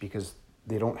twitch because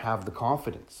they don't have the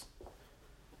confidence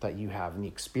that you have and the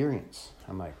experience.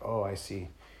 I'm like, oh, I see.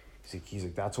 He's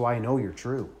like, that's why I know you're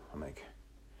true. I'm like,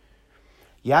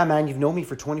 yeah, man, you've known me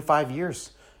for 25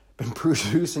 years. Been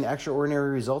producing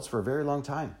extraordinary results for a very long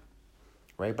time,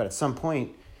 right? But at some point,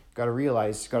 you got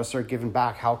to start giving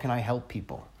back. How can I help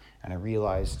people? And I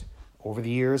realized over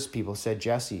the years, people said,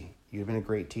 Jesse, you've been a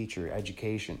great teacher,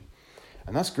 education.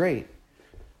 And that's great.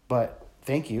 But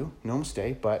thank you, no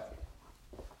mistake. But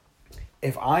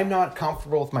if I'm not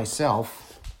comfortable with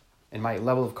myself and my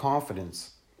level of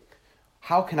confidence,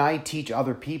 how can I teach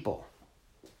other people?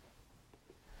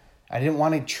 I didn't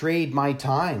want to trade my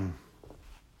time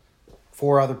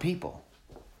for other people.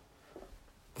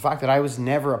 The fact that I was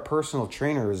never a personal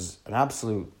trainer is an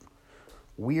absolute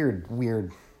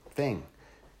weird thing.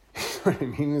 You know what I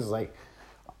mean? It's like,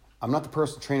 I'm not the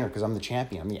personal trainer because I'm the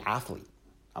champion. I'm the athlete.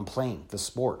 I'm playing the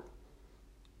sport.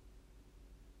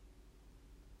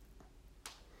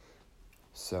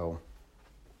 So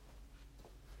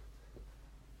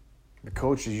the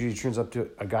coach usually turns up to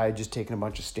a guy just taking a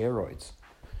bunch of steroids.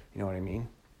 You know what I mean?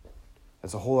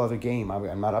 That's a whole other game.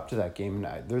 I'm not up to that game.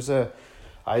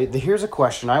 Here's a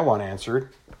question I want answered.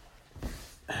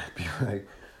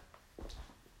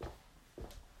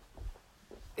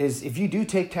 Is if you do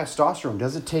take testosterone,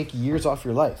 does it take years off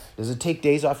your life? Does it take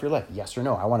days off your life? Yes or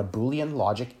no? I want a Boolean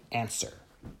logic answer.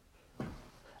 And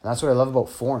that's what I love about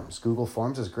Forms. Google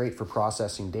Forms is great for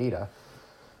processing data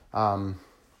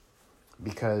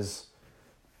because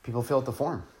people fill out the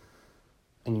form.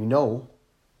 And you know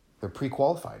they're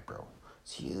pre-qualified, bro.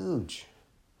 It's huge.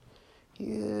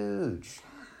 Huge.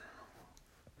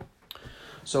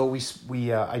 So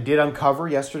I did uncover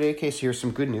yesterday, okay, so here's some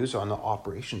good news on the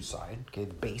operations side, okay,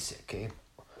 the basic, okay.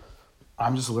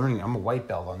 I'm just learning. I'm a white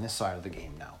belt on this side of the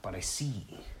game now, but I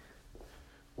see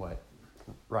what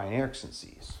Ryan Erickson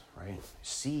sees, right? I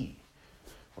see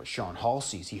what Sean Hall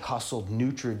sees. He hustled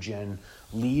Nutrigen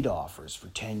lead offers for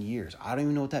 10 years. I don't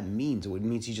even know what that means. It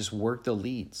means he just worked the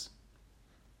leads.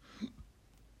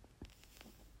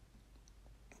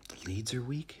 The leads are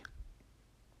weak.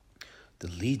 The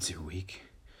leads are weak.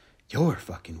 You're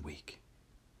fucking weak.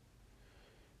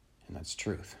 And that's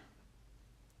truth.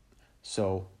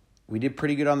 So we did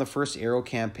pretty good on the first Arrow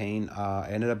campaign. I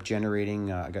ended up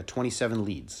generating, I got 27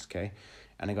 leads, okay?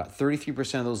 And I got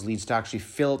 33% of those leads to actually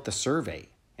fill out the survey.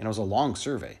 And it was a long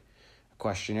survey, a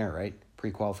questionnaire, right?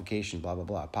 Pre-qualification, blah, blah,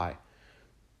 blah, pie.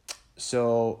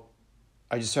 So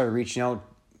I just started reaching out.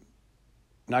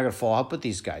 Now I got to follow up with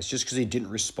these guys. Just because they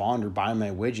didn't respond or buy my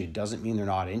widget doesn't mean they're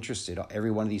not interested.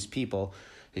 Every one of these people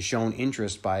has shown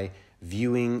interest by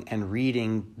viewing and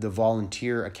reading the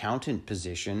volunteer accountant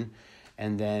position,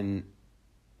 and then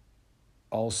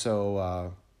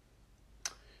also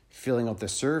filling out the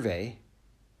survey,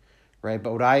 right?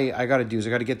 But what I got to do is I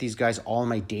got to get these guys all in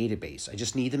my database. I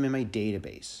just need them in my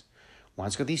database.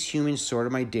 Once I got these humans sorted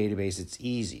in my database, it's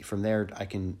easy. From there, I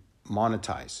can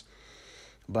monetize.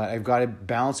 But I've got to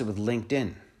balance it with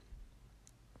LinkedIn.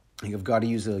 I've got to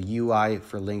use the UI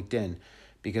for LinkedIn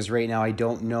because right now I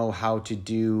don't know how to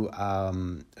do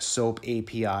SOAP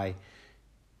API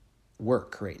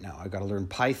work right now. I've got to learn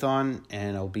Python,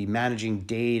 and I'll be managing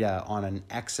data on an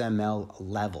XML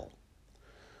level.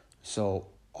 So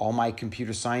all my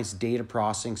computer science, data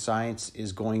processing science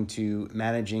is going to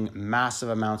managing massive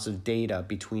amounts of data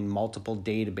between multiple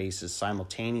databases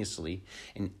simultaneously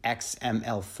in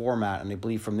XML format. And I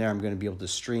believe from there, I'm going to be able to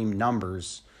stream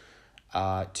numbers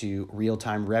to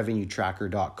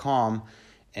realtimerevenuetracker.com.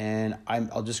 And I'm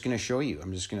just going to show you.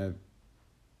 I'm just going to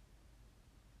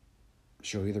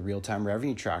show you the real-time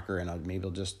revenue tracker, and maybe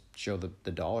I'll just show the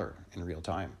dollar in real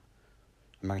time.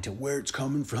 I'm not going to tell where it's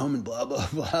coming from and blah, blah,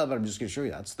 blah, but I'm just going to show you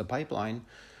that's the pipeline,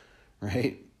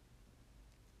 right?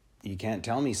 You can't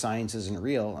tell me science isn't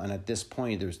real. And at this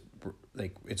point, there's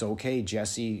like, it's okay.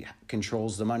 Jesse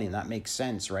controls the money, and that makes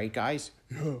sense, right, guys?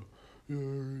 Yeah,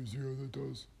 that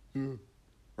does. Yeah.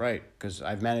 Right, because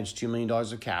I've managed $2 million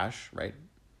of cash, right?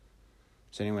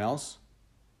 Is anyone else?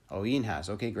 Oh, Ian has.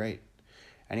 Okay, great.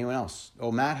 Anyone else?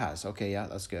 Oh, Matt has. Okay, yeah,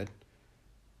 that's good.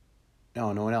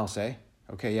 No one else, eh?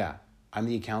 Okay, yeah. I'm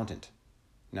the accountant.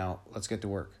 Now, let's get to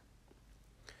work.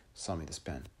 Sell me this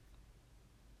pen.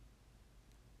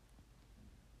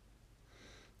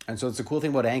 And so it's a cool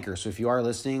thing about Anchor. So if you are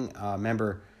listening,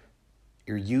 remember,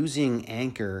 you're using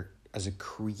Anchor as a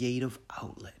creative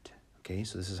outlet. Okay,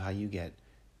 so this is how you get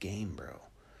game, bro.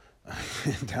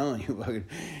 I'm telling you,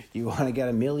 you want to get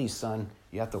a milli, son,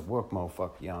 you have to work,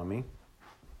 motherfucker, you know what I mean?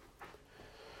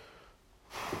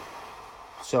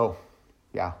 So,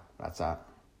 yeah, that's that.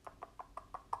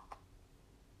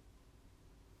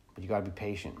 But you got to be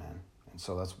patient, man. And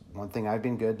so that's one thing I've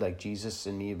been good, like Jesus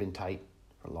and me have been tight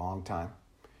for a long time.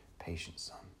 Patience,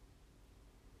 son.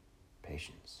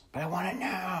 Patience. But I want it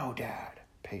now, Dad.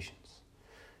 Patience.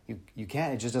 You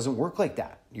can't. It just doesn't work like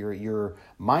that. Your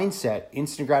mindset,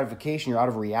 instant gratification, you're out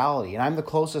of reality. And I'm the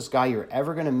closest guy you're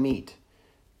ever going to meet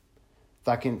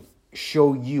that can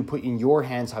show you, put in your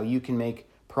hands how you can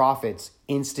make profits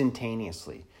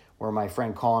instantaneously. Where my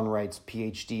friend Colin writes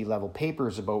PhD level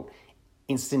papers about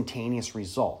instantaneous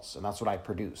results. And that's what I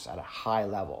produce at a high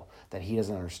level that he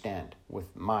doesn't understand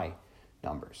with my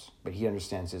numbers. But he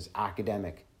understands his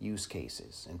academic use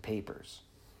cases and papers.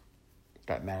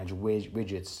 that manage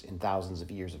widgets in thousands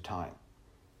of years of time.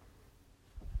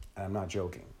 And I'm not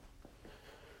joking.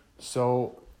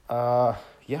 So,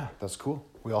 yeah, that's cool.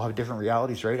 We all have different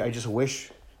realities, right? I just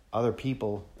wish other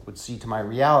people would see to my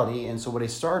reality. And so what I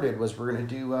started was we're going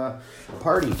to do a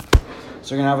party.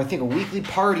 So we're going to have, I think, a weekly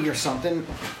party or something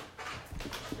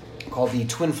called the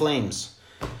Twin Flames.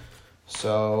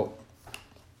 So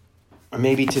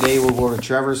maybe today we'll go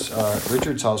to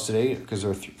Richard's house today, because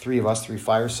there are three of us, 3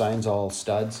 fire signs, all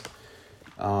studs,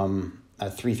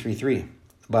 at 333.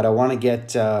 But I want to get,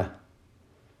 to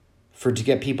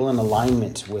get people in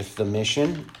alignment with the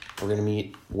mission, we're going to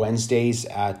meet Wednesdays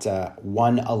at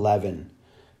 1:11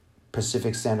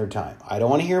 Pacific Standard Time. I don't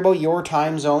want to hear about your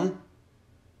time zone.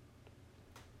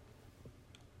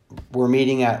 We're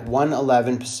meeting at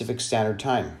 1:11 Pacific Standard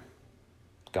Time.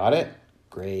 Got it?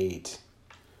 Great.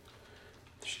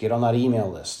 You should get on that email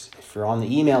list. If you're on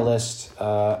the email list,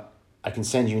 I can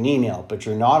send you an email. But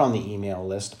you're not on the email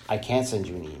list, I can't send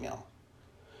you an email.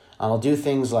 I'll do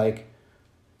things like,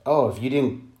 oh, if you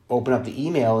didn't open up the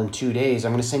email in 2 days,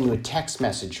 I'm going to send you a text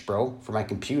message, bro, for my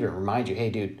computer. Remind you,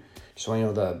 hey, dude, just want you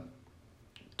to know the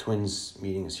Twins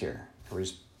meeting is here. We're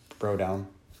just bro down.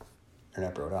 Or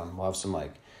not bro down. We'll have some,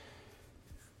 like,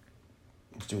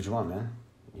 just do what you want, man.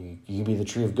 You can be the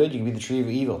tree of good, you can be the tree of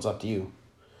evil. It's up to you.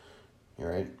 All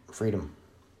right? Freedom.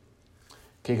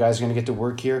 Okay, guys, we're going to get to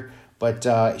work here. But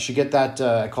you should get that,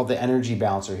 I call the energy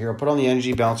balancer here. I'll put on the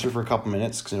energy balancer for a couple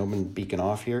minutes because I've been beacon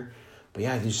off here. But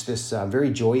yeah, there's this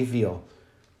very joy feel.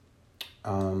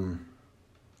 And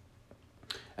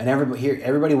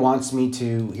everybody wants me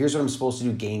to, here's what I'm supposed to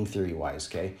do game theory-wise,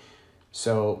 okay?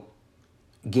 So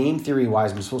game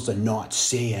theory-wise, I'm supposed to not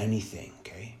say anything,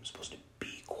 okay? I'm supposed to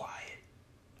be quiet.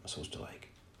 I'm supposed to, like,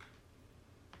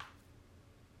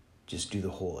 just do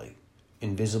the whole, like,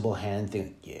 invisible hand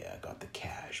thing. Yeah, I got the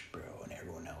cash, bro, and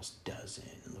everyone else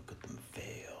doesn't. And look at them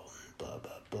fail, and blah,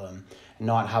 blah, blah. And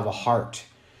not have a heart,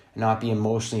 and not be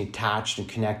emotionally attached and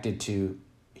connected to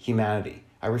humanity.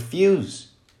 I refuse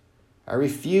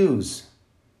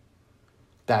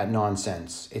that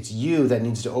nonsense. It's you that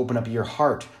needs to open up your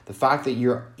heart. The fact that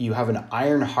you have an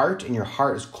iron heart and your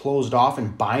heart is closed off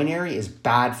and binary is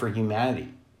bad for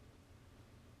humanity.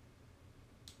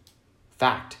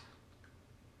 Fact.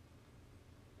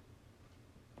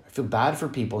 I feel bad for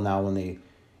people now when you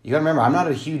gotta remember, I'm not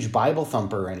a huge Bible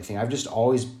thumper or anything. I've just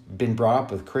always been brought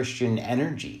up with Christian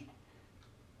energy.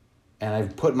 And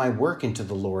I've put my work into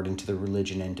the Lord, into the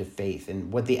religion, into faith.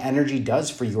 And what the energy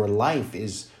does for your life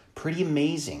is pretty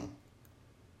amazing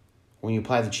when you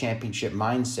apply the championship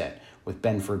mindset with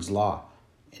Benford's Law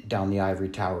down the ivory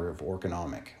tower of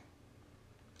Orconomic.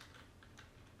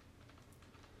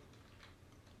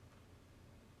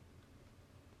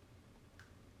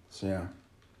 So yeah,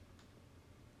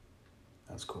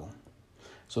 that's cool.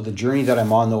 So the journey that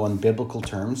I'm on, though, on biblical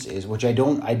terms is,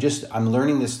 I'm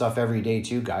learning this stuff every day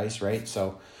too, guys, right?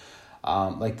 So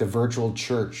like the virtual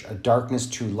church, a darkness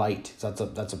to light. So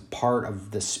that's a part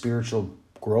of the spiritual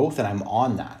growth, and I'm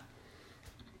on that.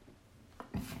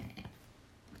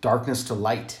 Darkness to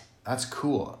light. That's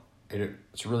cool.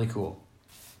 It's really cool.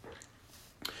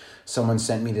 Someone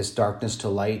sent me this darkness to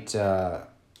light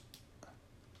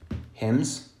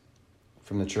hymns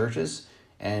from the churches,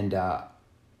 and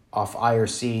off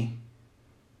IRC,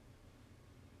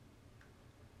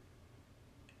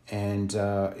 and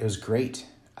it was great,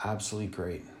 absolutely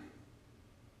great.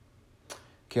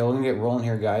 Okay, we're gonna get rolling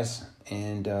here, guys,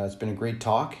 and it's been a great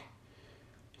talk.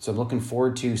 So I'm looking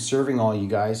forward to serving all you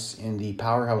guys in the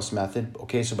Powerhouse Method.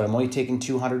 Okay, but I'm only taking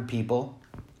 200 people.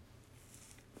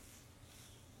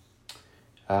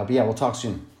 But yeah, we'll talk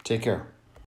soon. Take care.